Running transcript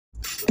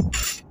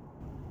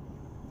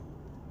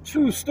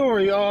True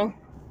story, y'all.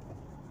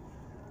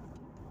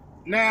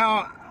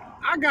 Now,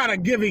 I got a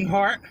giving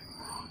heart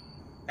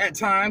at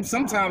times.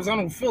 Sometimes I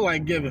don't feel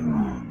like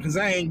giving because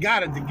I ain't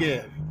got it to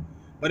give.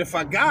 But if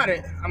I got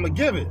it, I'm going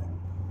to give it.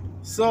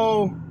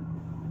 So,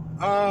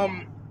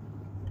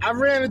 I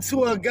ran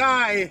into a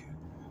guy.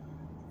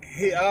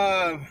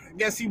 I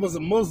guess he was a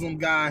Muslim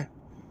guy.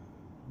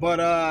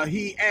 But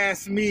he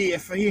asked me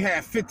if he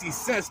had 50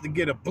 cents to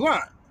get a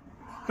blunt.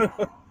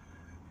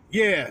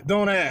 Yeah,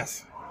 don't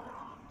ask.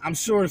 I'm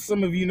sure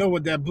some of you know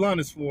what that blunt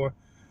is for.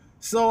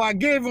 So I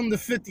gave him the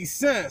 50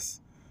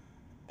 cents.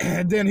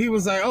 And then he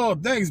was like, oh,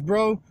 thanks,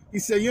 bro. He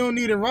said, you don't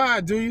need a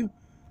ride, do you?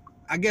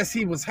 I guess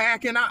he was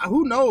hacking.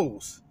 Who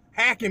knows?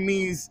 Hacking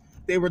means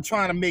they were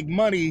trying to make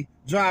money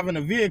driving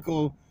a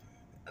vehicle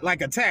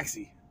like a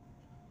taxi.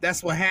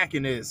 That's what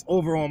hacking is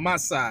over on my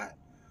side.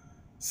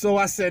 So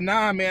I said,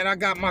 nah, man, I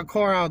got my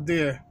car out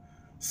there.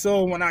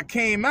 So when I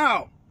came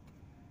out,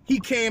 he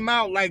came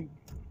out like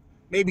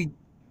maybe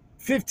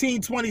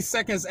 15, 20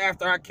 seconds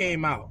after I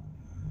came out.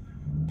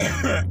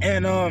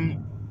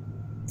 And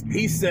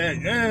he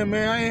said, yeah,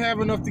 man, I ain't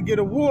have enough to get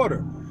a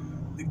water.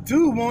 The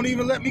dude won't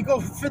even let me go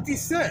for 50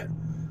 cents.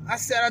 I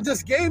said, I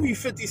just gave you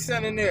 50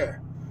 cents in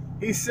there.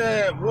 He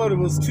said, well, it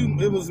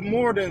was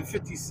more than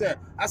 50 cents.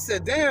 I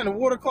said, damn, the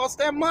water cost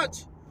that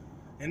much?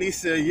 And he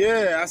said,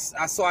 yeah.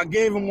 So I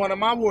gave him one of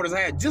my waters. I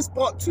had just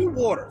bought 2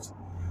 waters.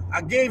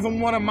 I gave him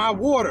one of my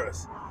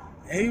waters.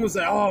 And he was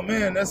like, oh,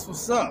 man, that's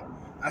what's up.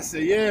 I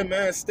said, yeah,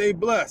 man, stay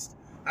blessed.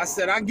 I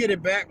said, I get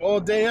it back all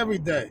day, every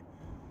day.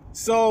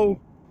 So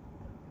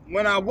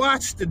when I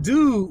watched the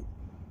dude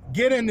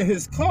get into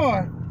his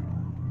car,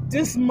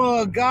 this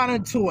mug got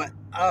into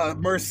a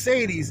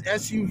Mercedes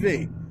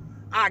SUV.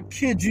 I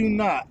kid you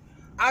not.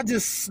 I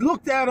just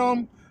looked at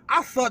him.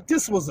 I thought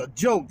this was a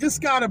joke. This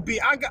gotta be,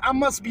 I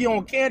must be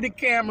on candid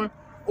camera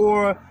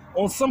or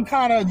on some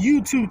kind of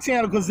YouTube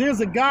channel, because there's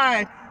a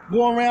guy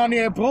going around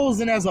there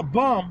posing as a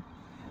bum,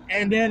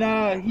 and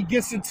then he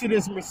gets into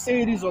this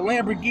Mercedes or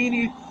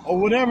Lamborghini or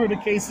whatever the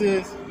case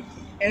is,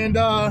 and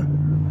I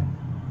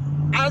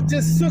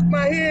just shook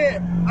my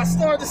head. I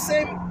started to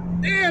say,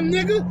 damn,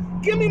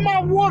 nigga, give me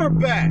my water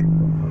back.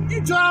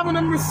 You driving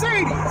a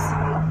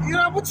Mercedes. You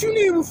know, what you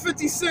need with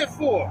 50 cents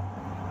for?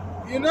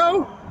 You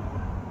know?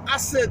 I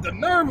said, the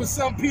nerve of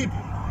some people.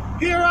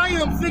 Here I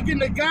am thinking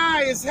the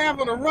guy is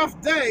having a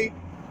rough day,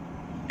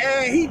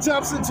 and he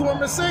jumps into a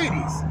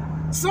Mercedes.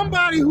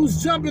 Somebody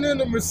who's jumping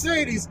into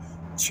Mercedes,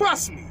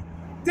 trust me,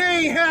 they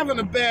ain't having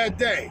a bad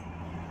day.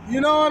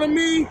 You know what I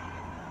mean?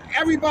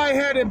 Everybody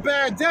had a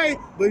bad day,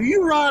 but if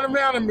you ride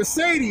around in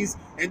Mercedes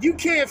and you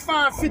can't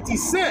find 50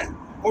 cents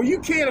or you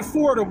can't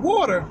afford a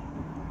water,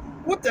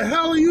 what the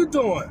hell are you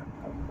doing?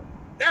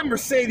 That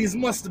Mercedes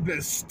must have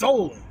been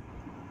stolen.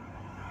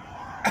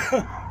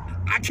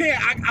 I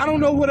don't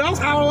know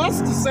how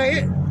else to say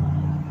it.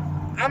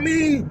 I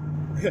mean,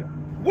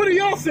 what do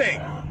y'all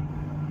think?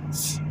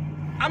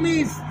 I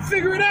mean,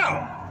 figure it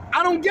out.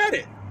 I don't get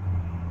it.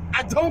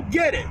 I don't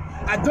get it.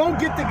 I don't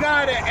get the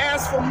guy that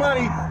asks for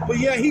money, but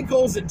yeah, he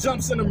goes and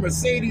jumps in a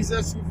Mercedes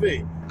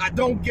SUV. I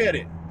don't get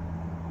it.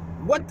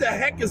 What the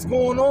heck is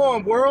going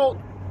on, world?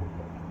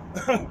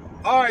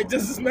 All right,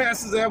 this is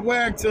Masters at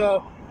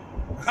Wagtail.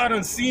 I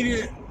done seen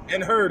it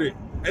and heard it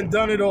and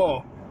done it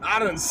all. I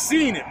done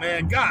seen it,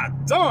 man.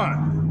 God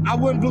darn. I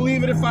wouldn't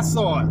believe it if I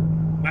saw it,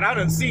 but I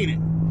done seen it.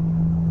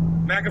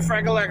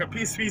 Macafrackalacka.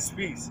 Peace, peace,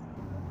 peace.